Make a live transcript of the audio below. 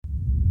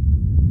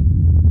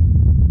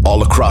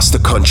All across the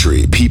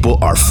country, people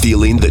are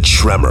feeling the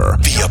tremor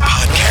via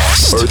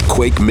podcast.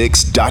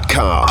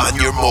 Earthquakemix.com. On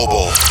your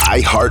mobile,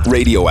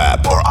 iHeartRadio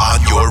app, or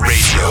on your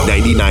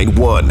radio.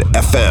 99.1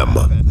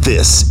 FM.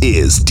 This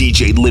is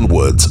DJ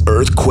Lynnwood's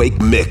Earthquake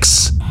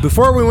Mix.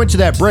 Before we went to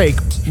that break,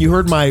 you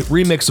heard my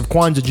remix of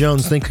Kwanzaa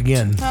Jones' Think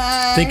Again.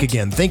 Think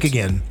Again, Think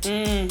Again.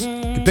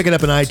 Mm-hmm. You can pick it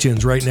up in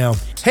iTunes right now.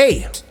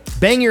 Hey,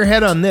 bang your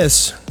head on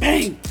this.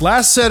 Bang.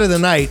 Last set of the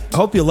night.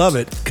 Hope you love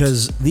it,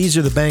 because these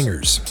are the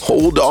bangers.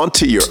 Hold on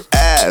to your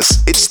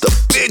ass. It's the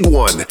big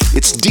one.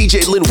 It's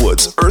DJ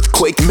Lynnwood's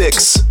Earthquake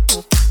Mix.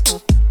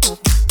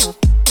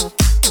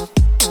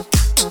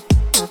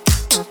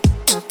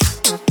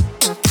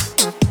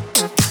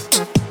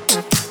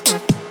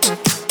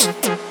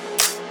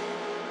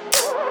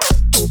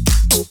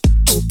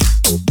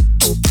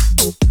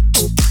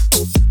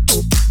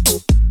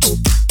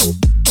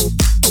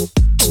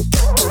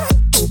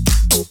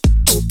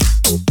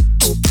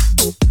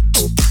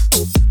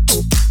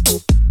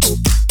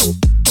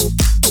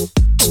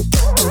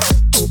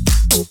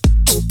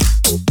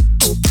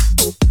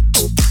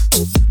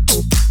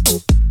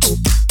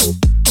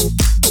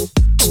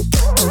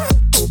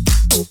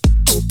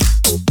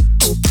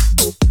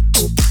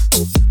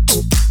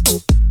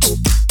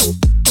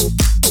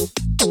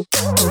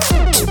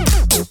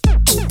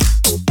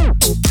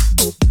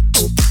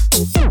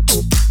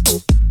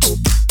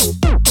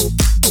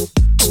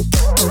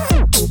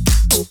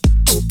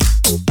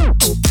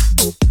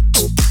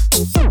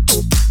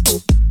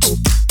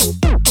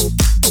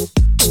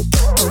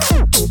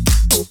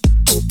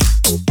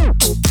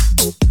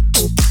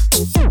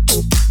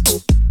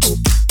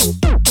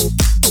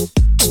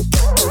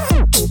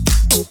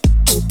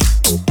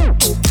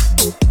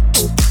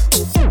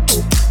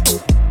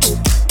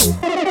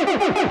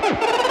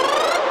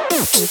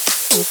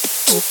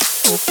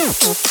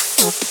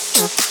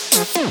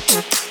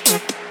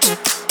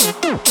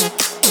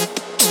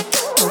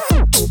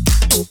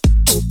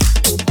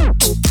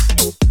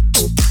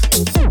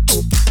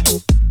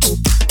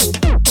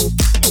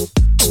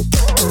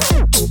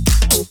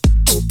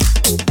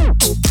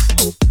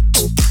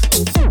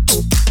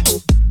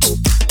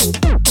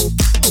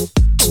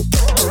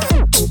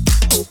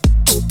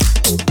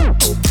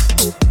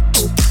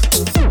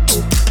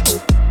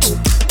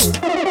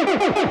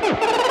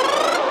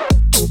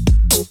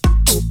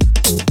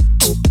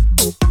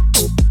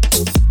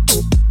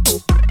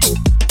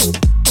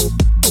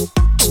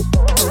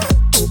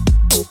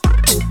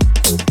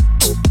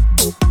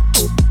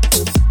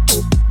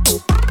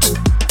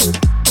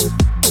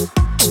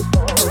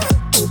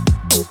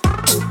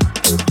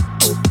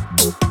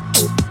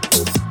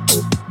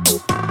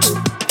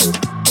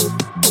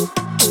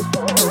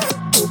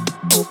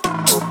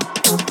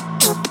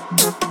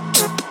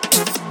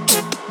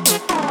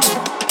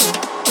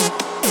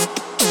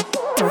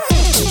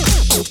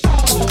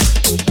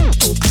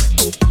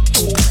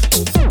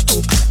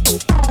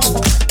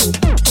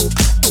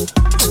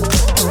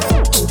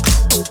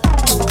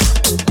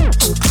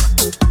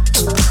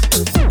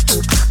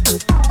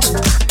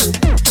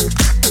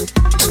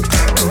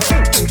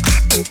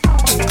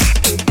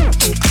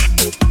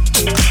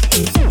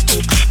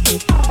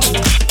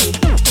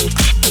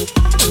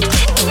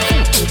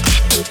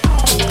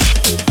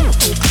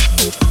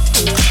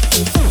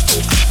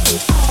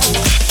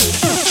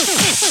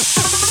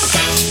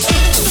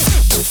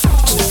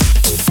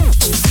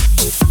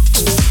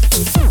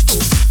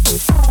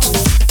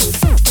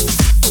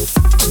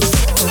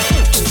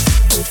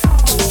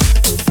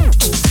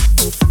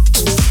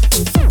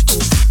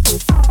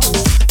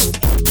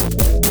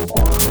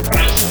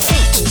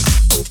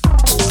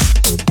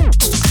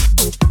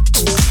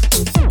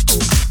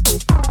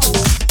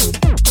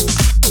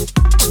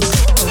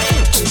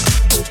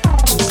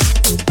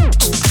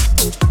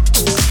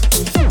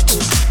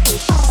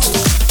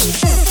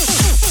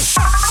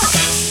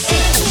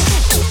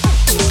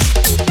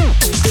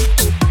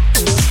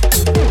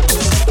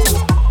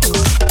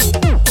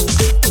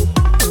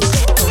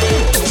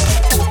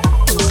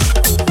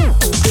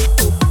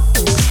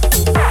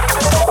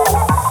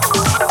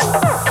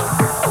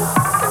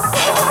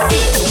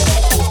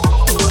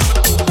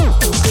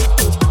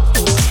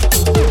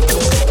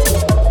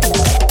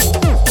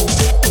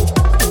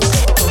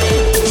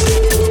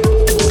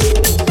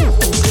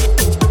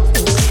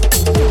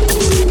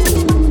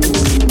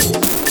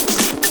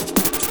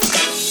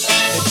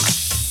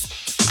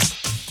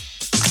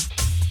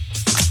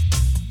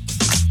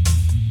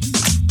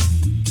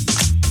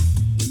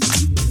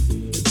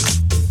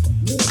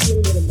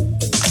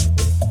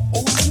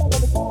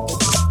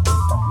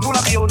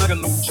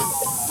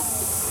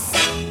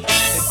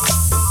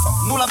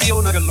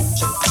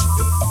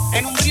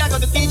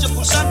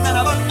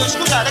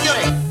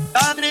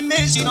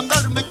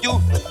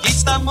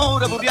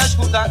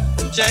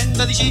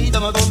 Gente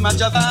decidono come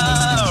già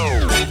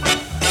fa.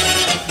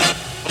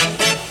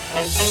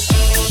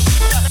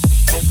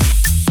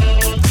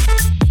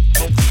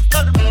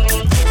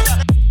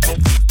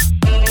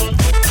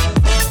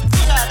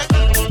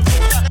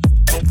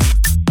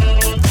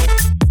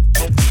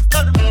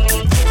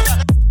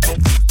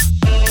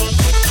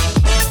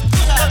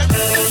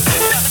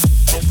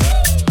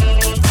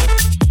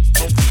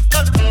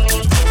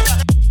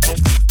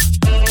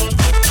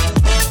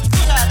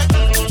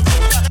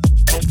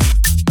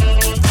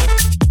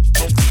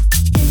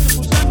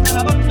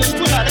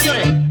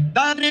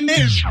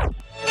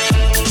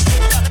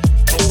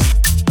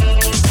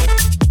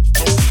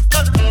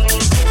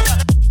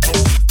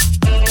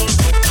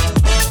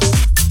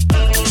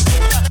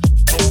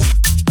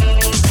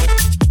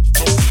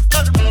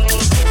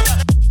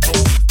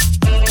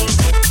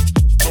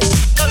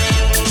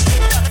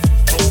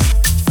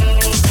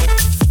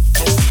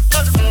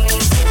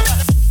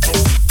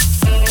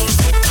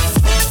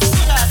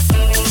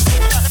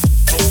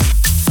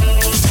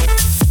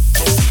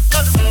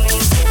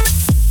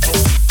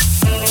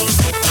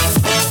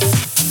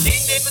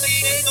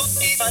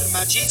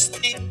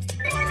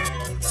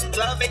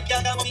 La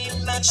vecchia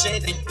camomilla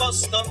cede il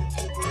posto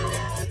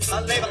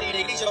alle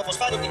palline glicero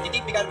fosfato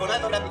DDT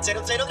bicarbonato Rami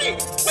 003.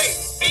 Uè,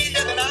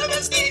 figlia della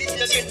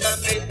pastiglia sienta a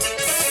me.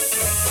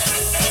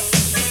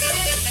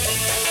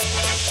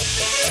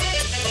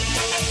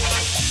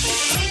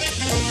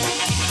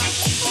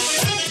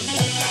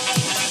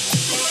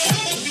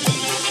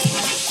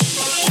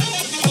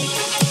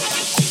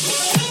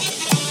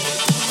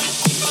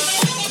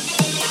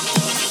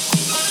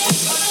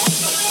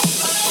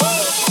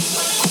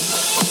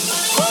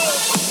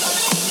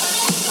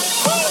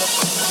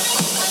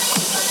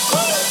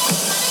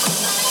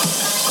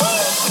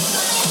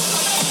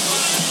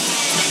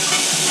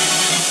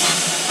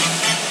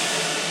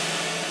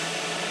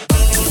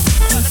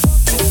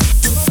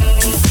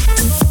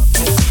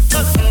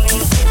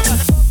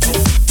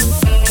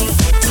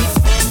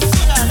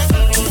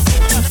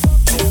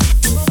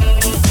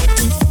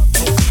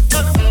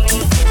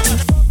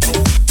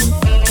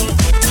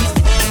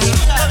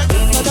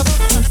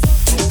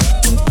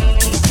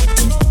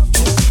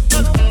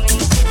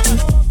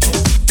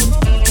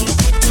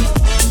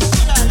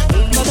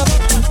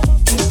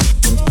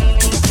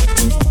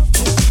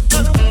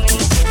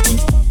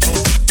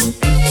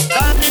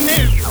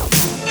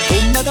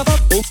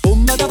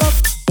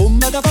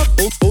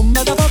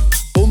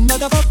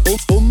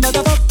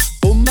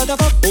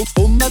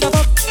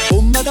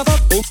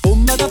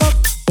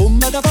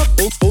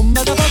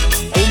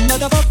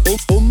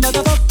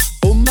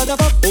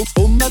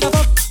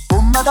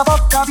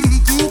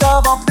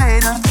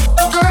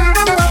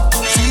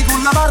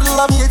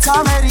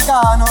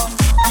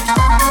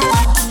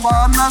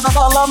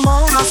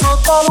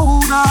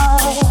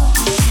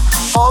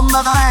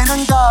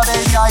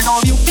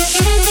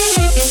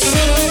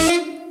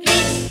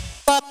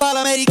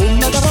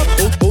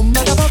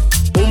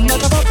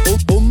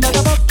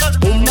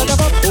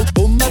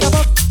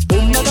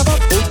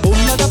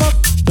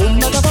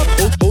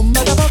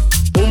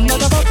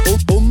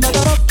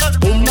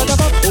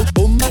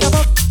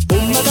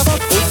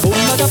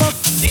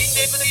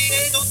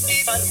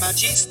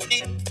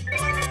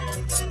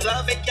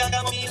 La vecchia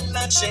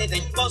camomilla cede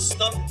il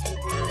posto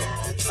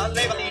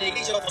alle palline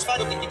glicero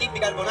fosfato DDT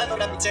bicarbonato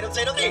Rami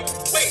 003.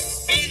 Uè,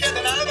 figlia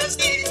della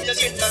pastiglia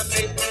sienta a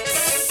me.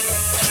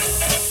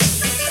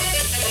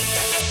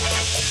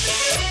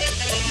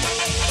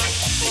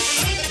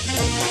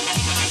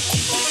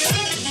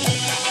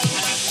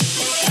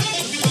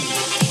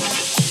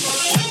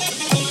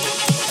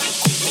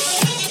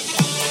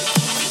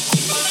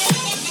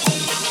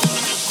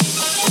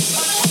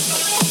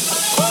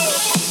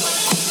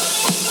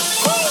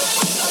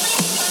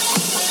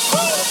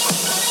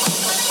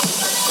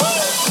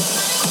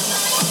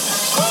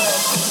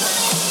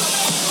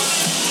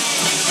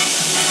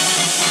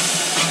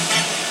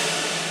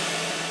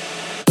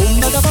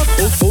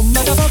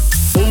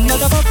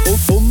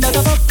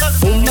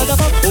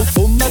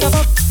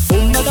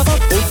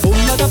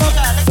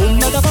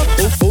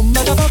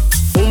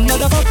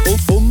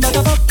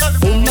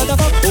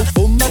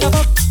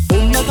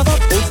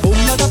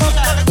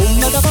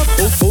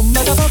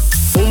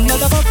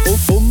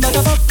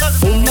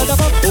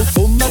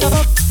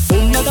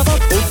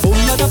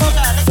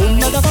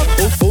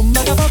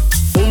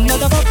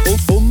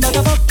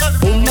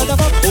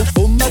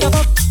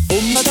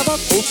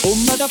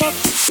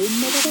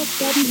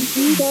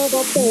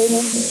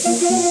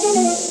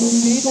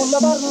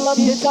 Parla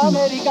di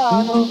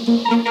americano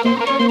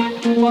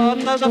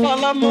quando si fa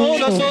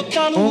l'amore sotto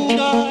la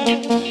luna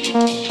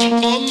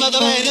come da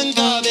bene in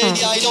cave di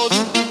I love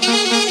you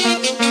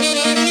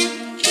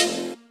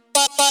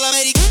papà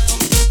l'americano.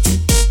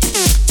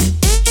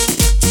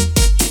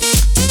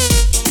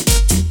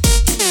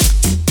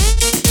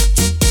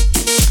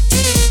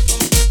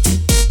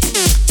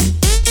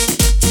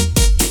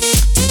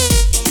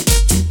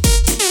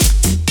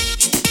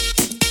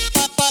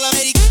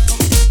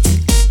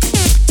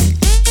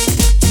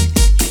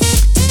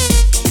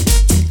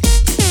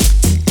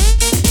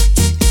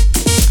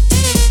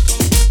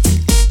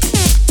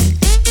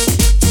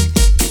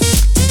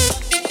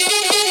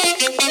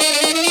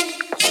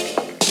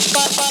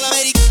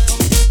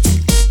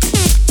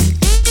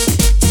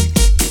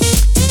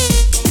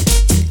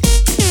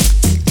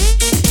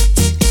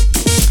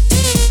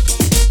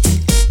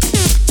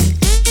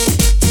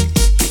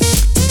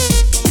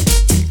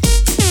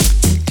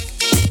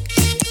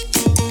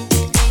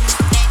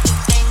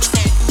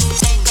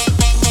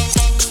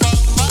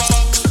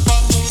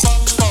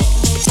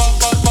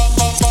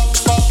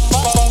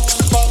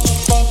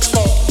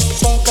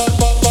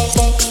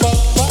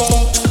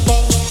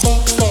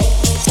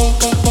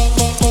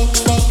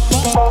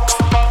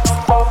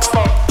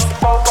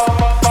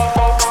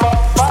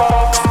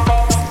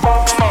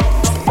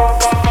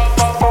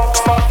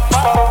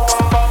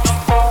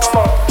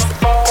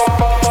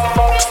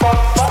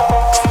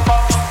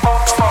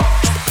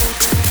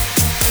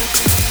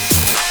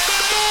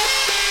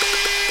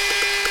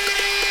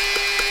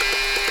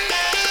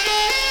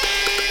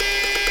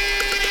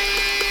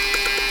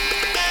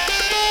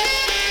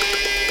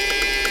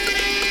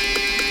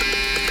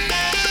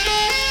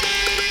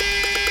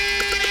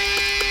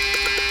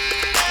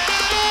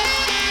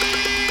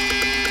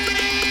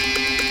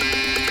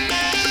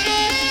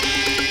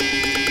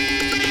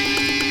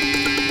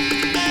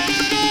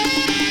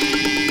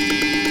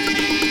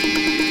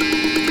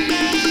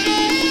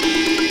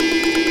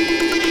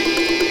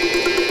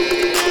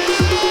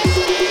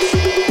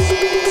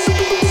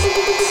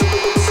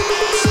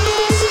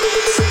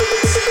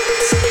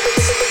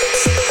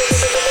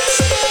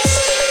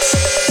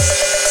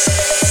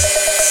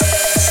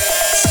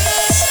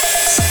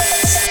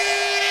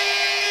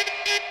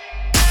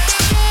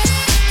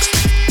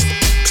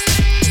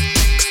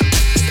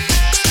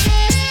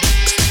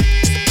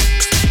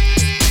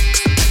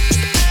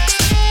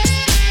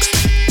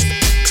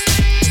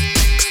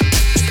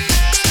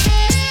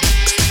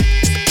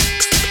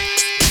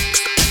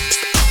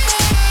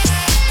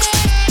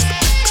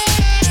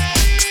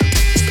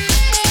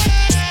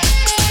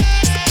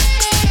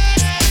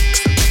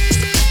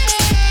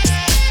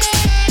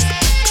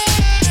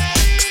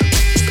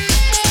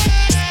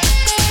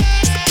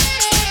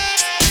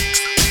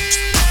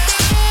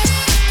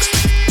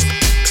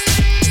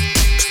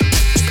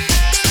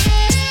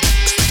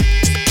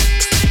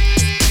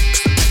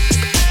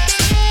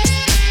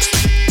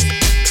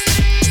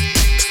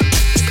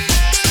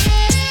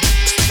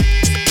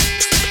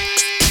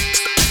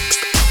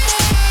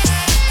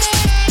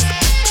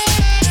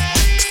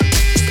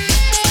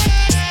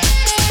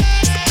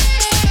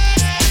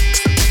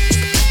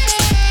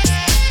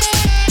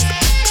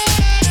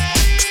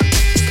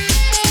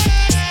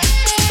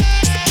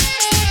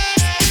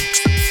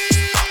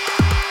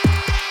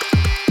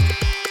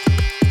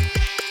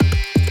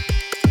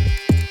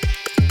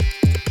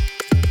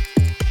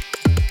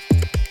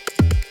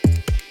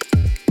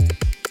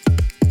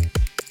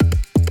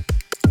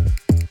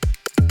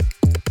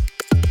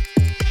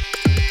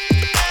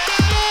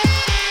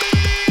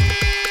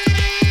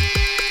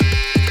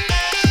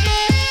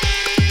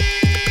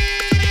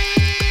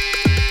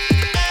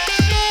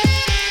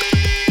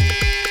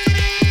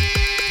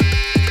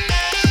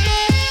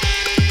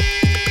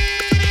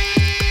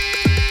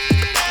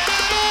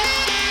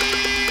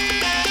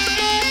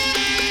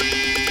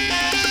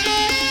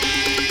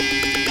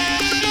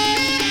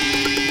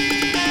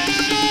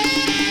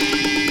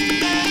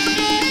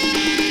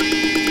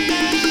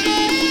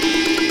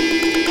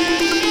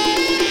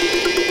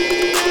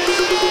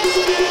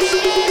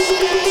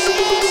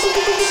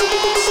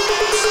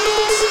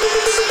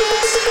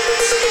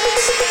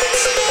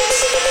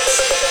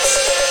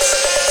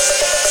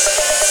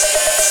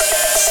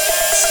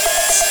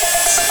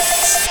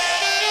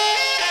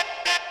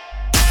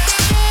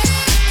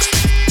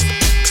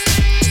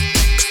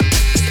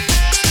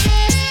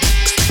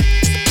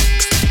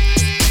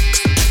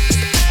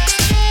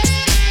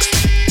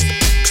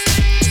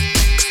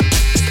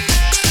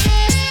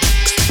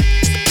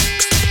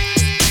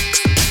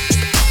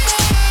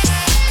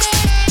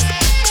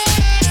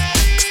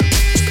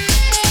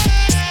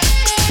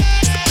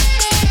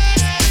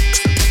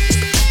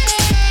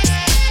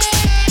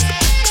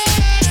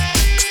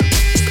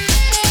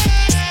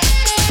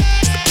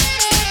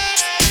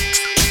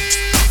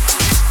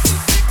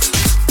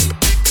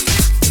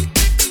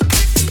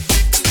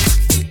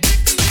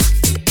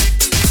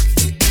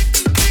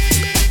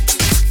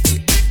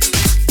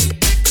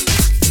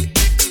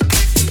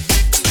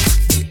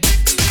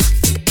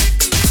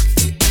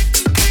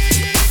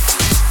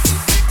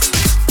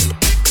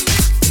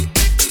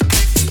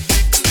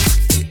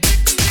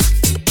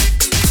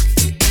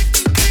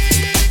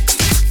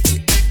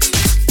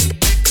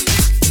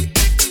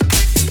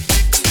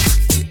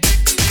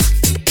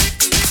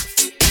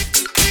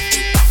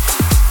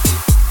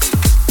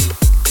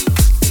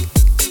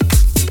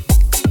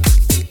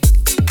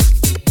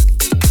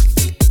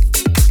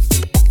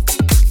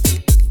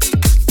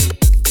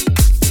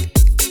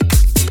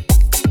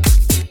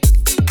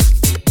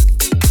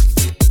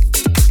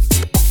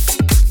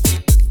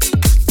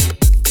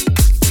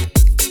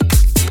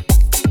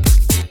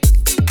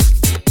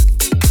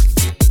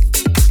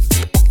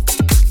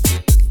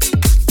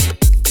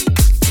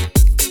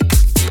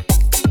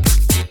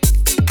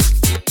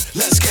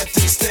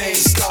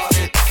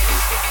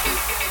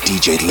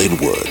 DJ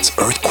Lynnwood's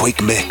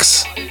Earthquake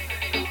Mix.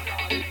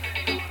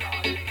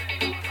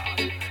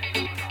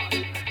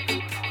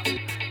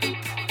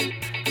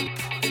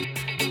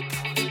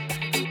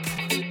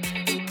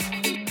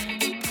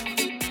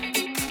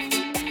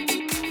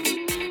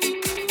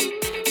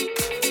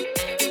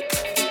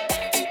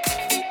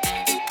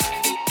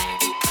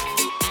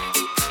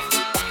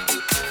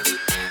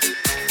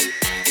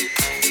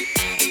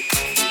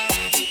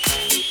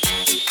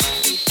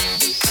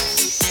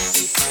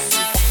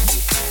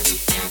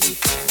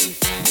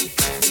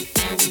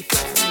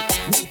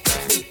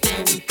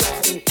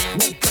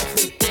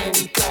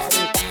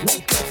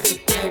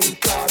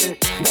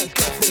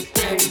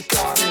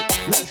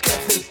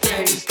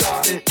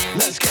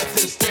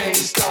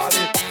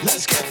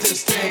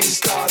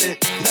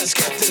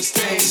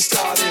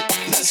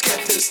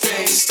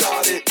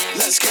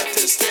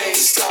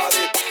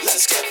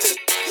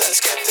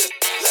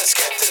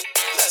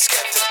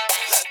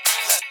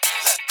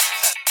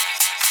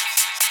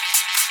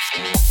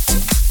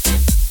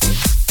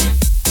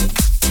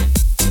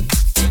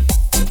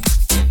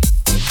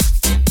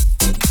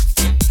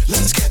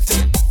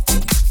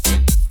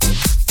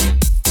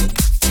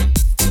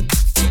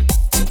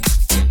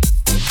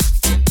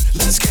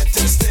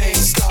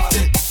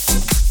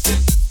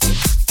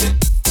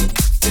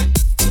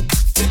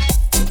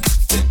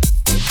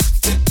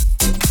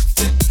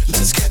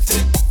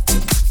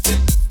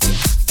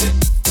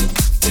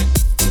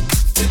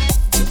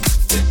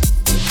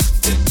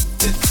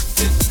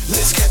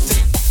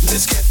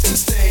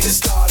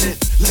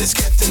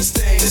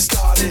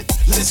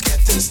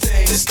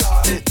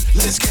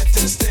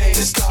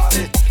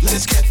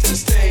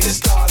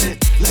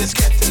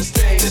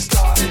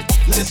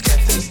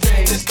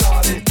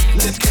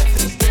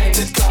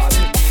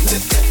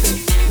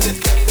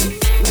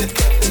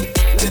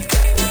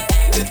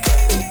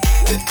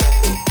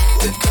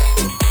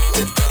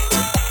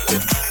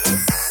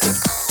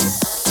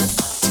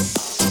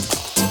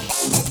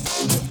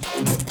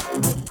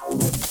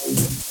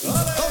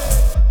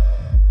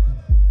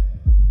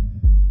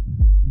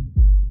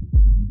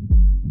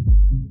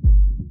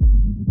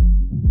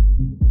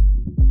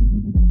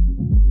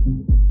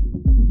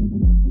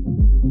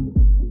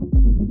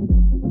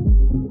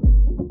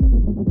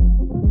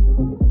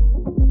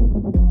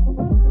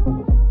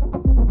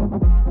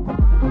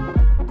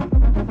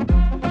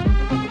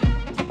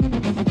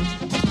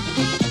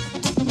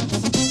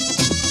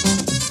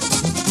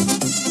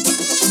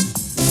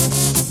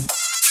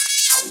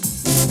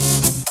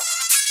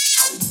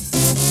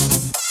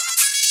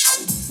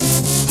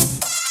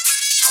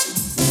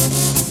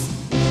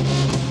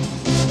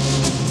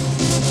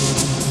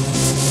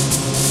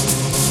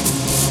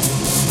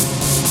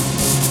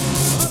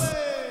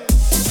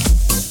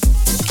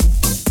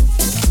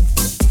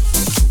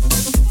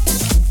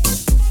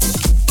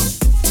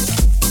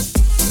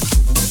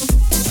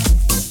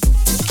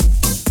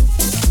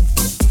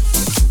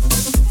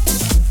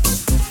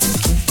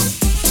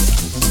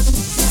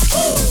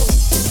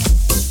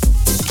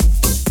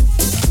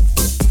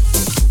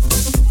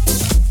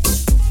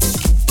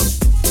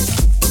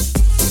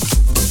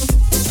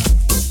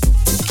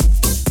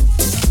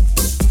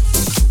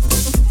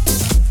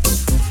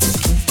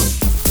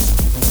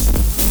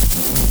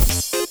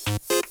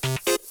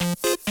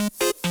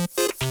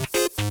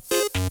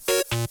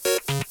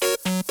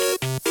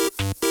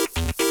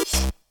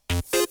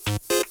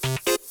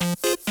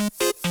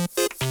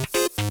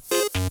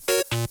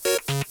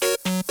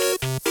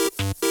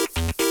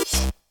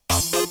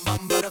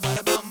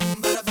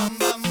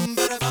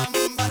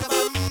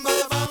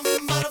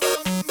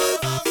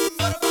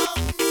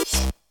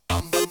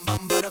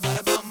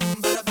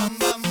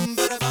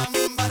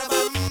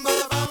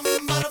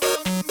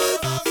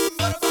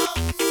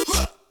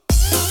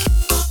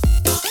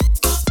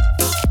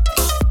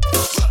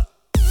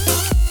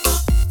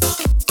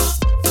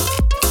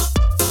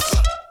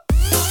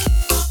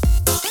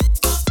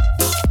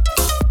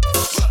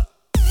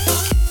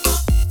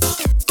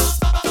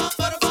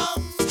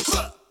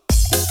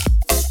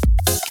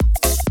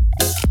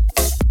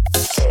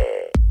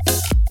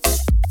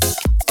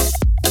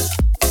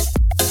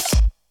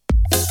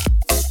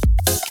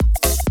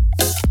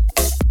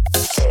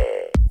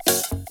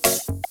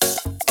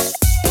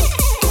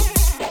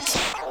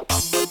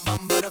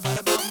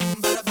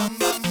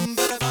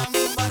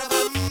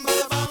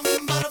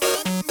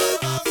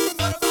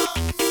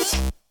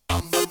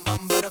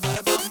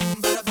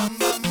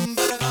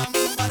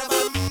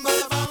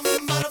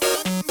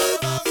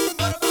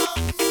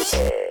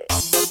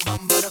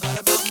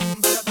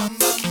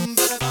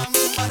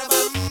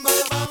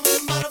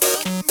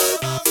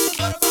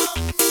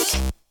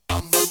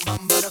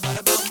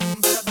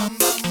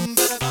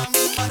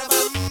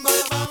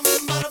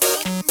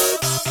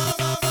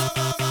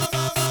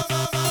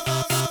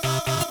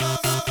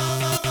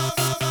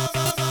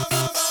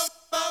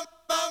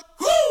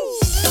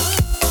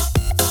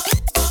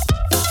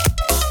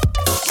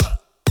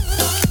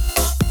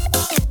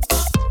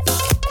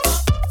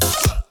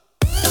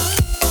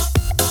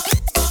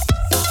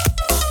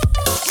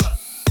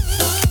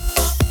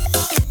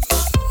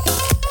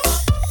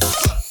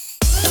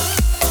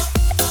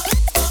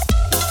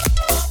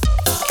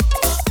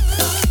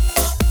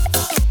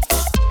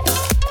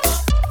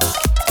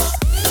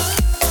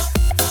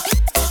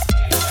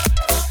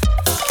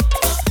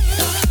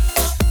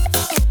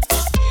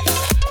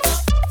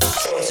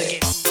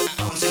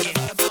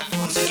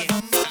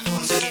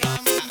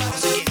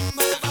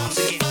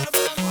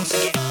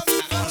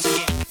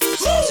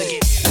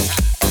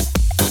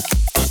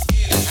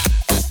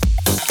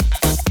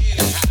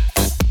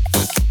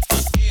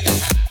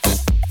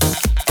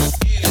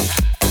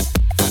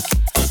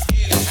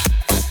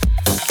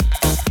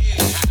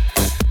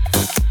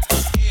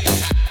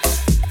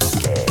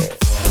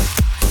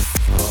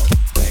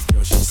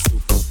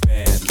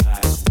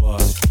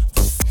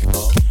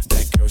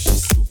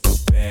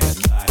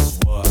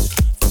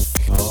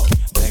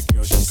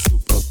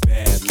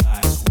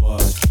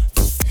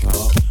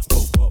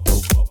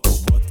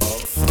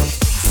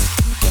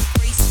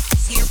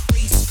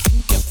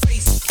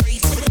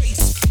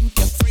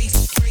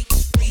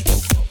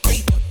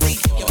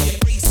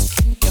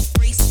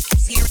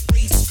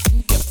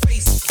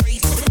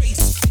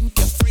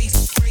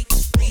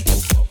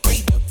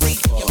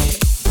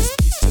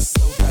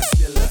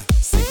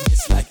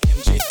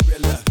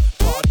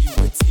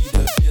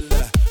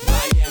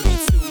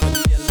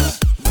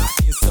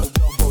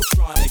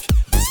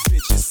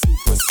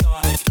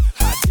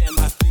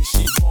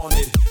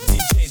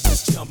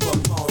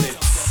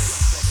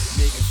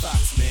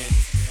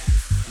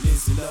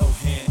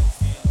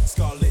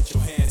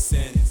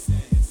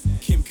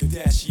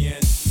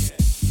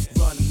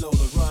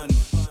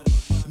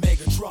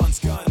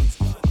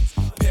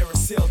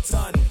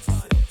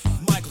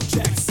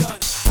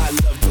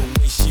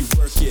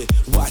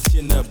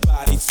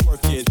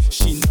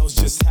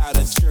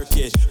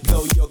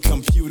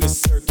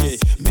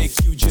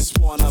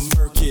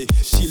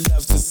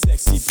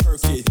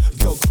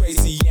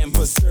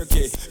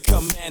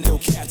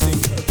 Captain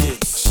Kirk.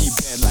 She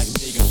bad like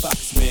Megan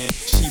Fox, man.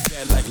 She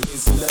bad like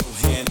Lindsay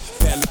Lohan.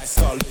 Bad like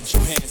Scarlett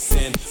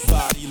Johansson.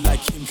 Body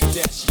like Kim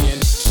Kardashian.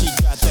 She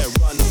got that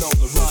run on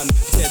the run.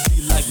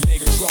 Deadly like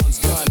Megatron's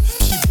gun.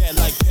 She bad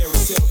like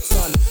Paris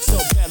Hilton. So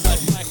bad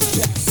like Michael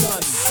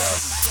Jackson.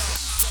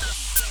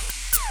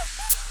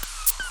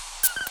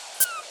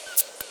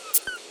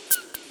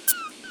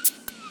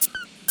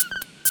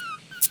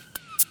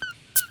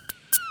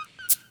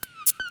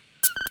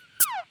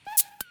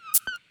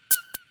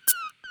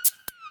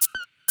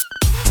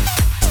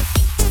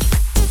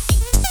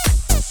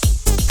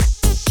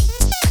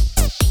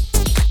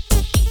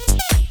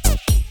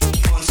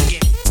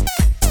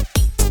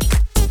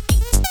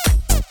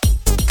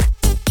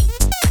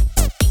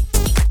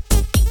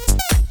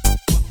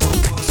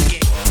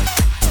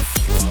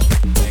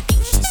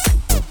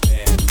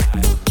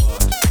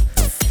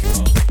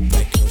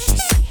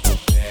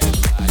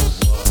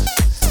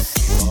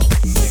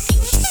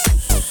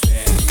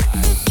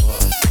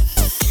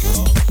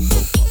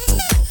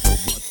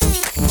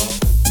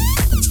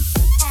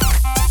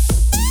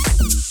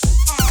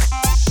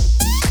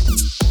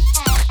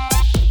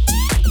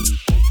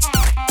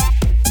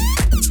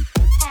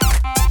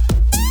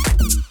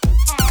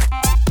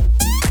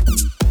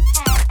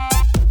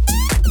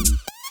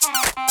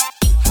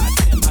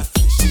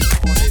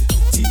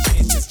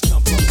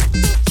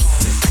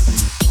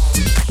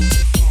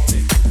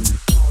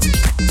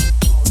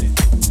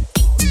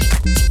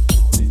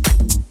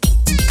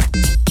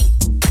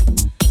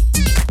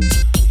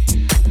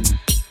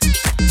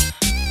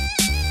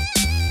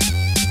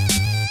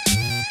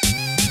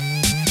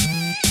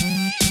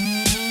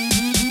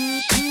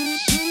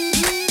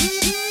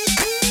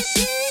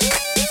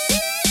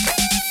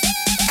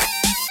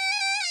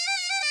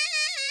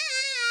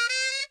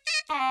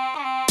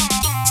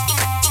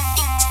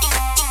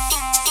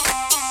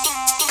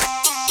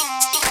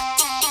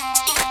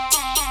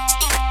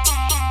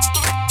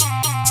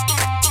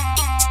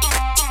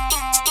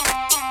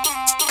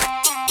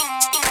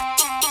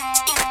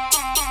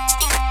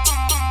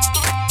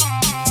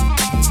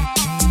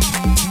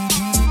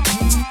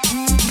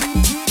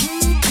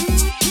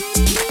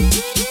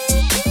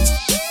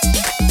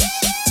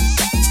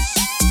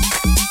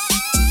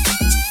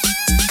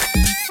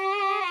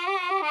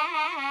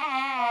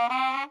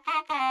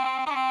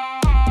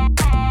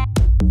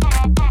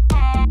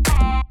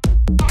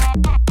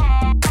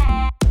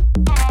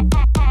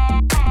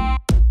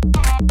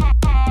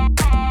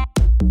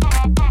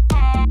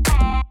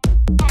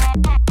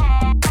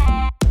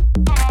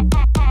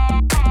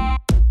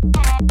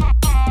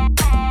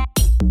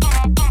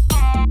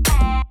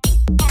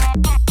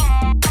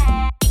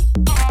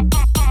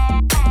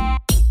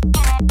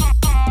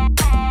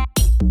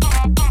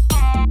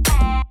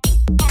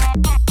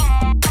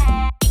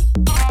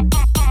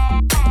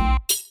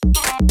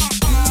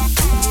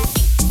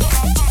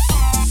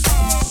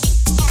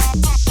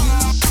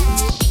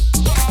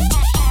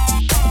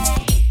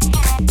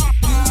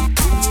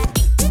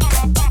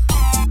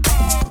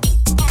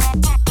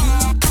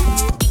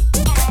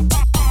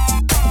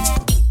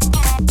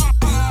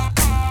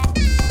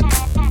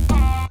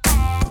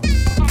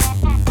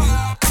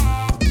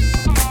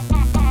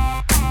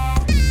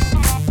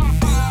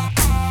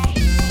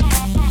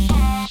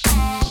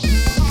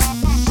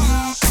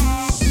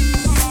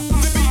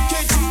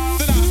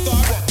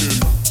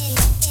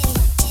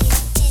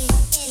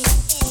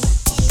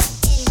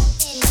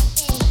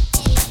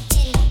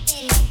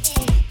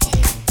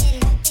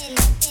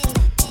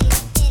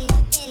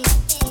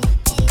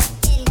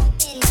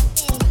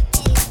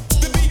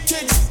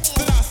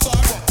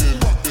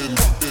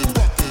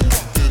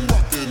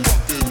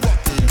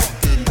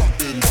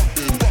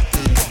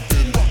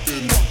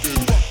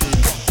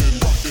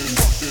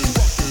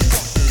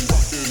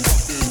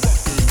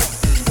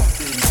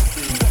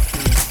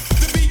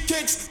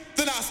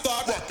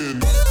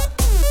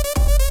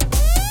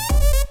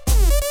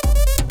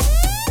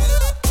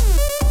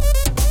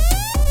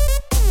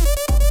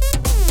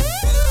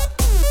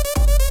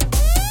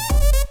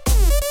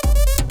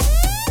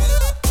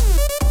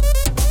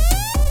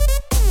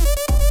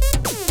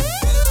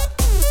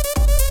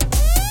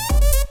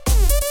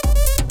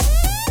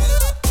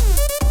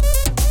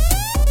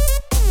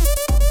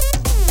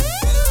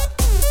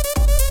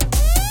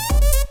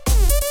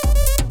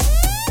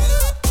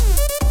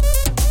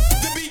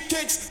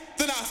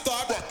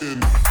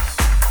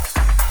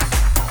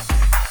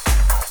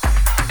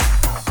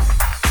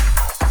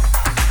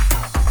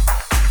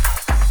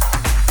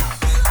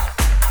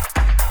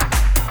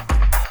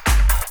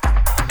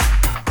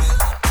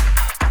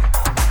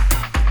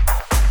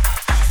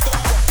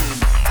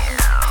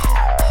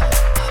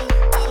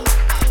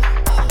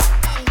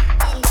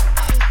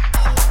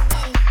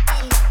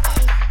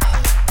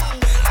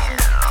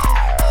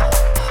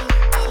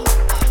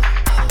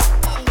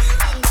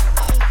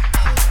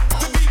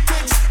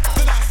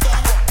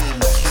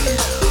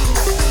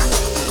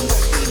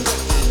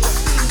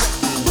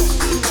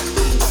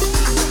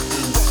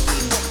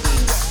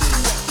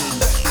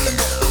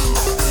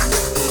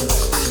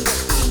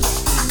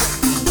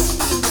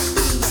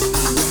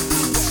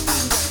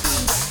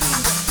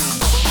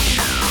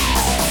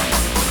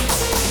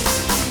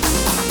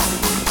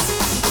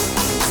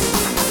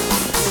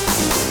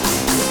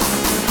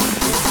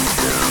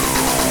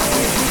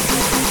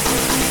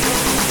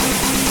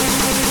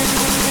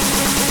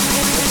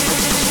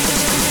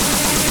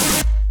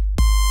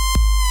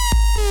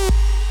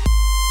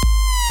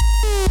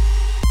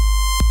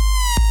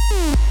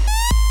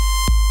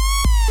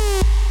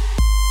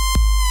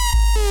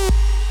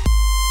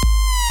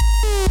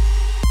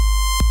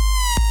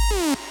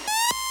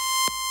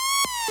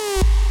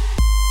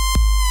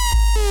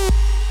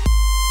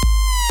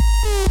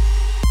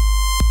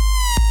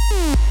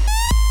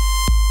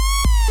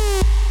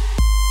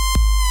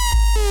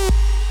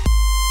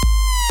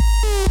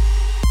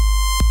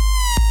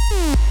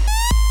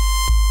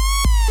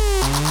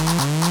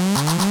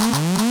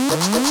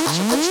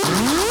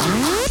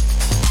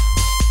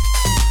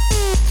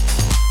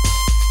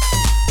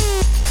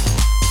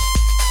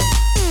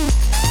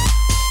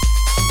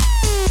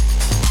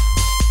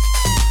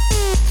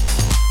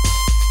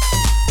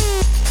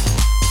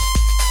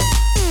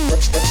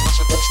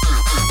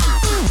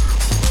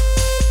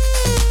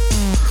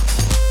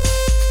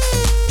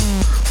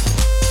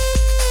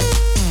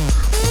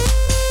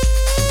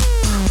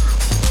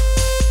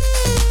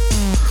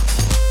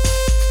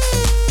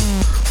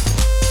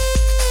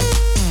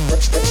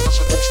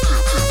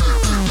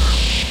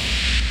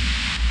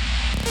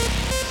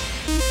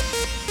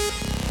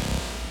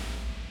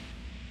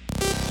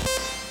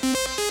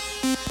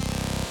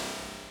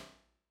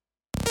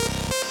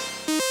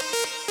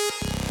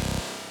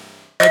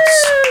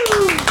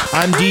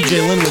 I'm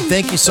DJ Lynnwood.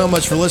 Thank you so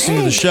much for listening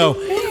to the show.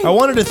 I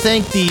wanted to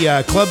thank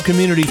the club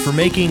community for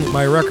making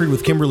my record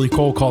with Kimberly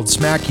Cole called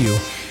Smack You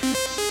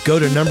go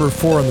to number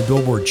 4 on the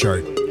Billboard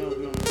chart.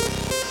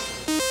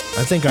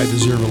 I think I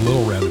deserve a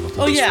little round of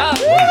applause. Oh, yeah.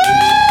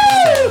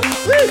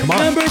 Come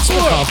on. Number 4.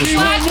 We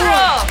want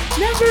more.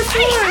 Number 4.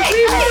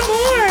 We want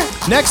more.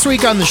 Next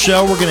week on the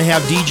show, we're going to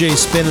have DJ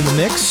Spin in the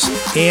mix,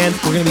 and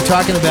we're going to be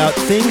talking about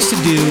things to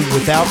do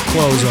without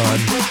clothes on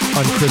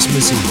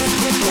Christmas Eve.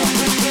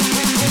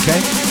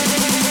 Okay?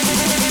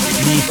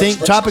 The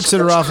topics that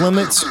are off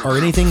limits are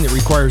anything that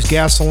requires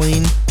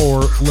gasoline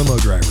or limo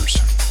drivers.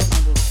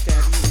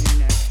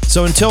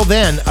 So until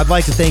then, I'd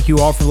like to thank you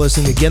all for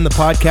listening. Again, the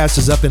podcast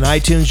is up in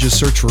iTunes. Just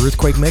search for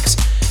Earthquake Mix.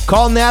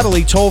 Call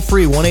Natalie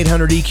toll-free,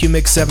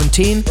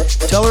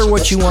 1-800-EQ-MIX-17. Tell her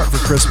what you want for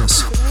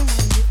Christmas.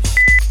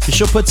 Because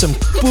she'll put some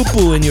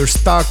poo-poo in your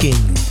stocking.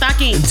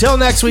 Until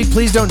next week,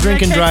 please don't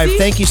drink and drive.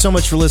 Thank you so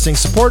much for listening.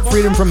 Support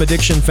Freedom from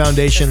Addiction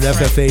Foundation at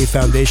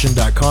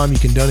FFAfoundation.com. You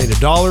can donate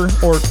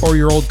 $1 or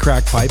your old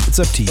crack pipe. It's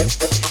up to you.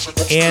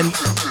 And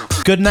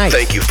good night.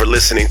 Thank you for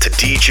listening to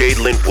DJ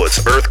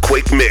Lynnwood's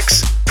Earthquake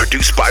Mix,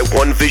 produced by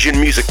One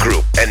Vision Music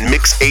Group and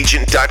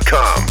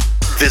mixagent.com.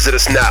 Visit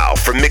us now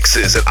for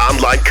mixes and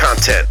online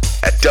content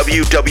at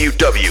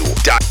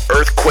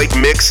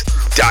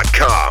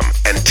www.earthquakemix.com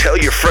and tell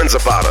your friends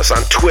about us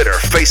on Twitter,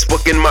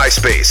 Facebook, and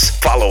MySpace.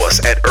 Follow us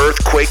at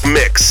Earthquake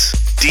Mix.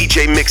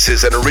 DJ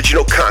mixes and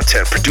original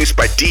content produced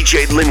by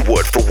DJ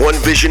Lynnwood for One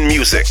Vision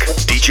Music.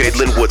 DJ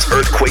Lynnwood's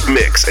Earthquake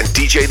Mix and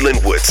DJ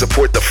Lynnwood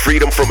support the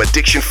Freedom from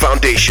Addiction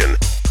Foundation.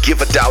 Give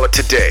 $1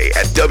 today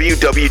at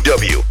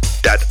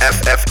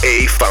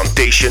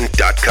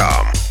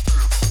www.ffafoundation.com.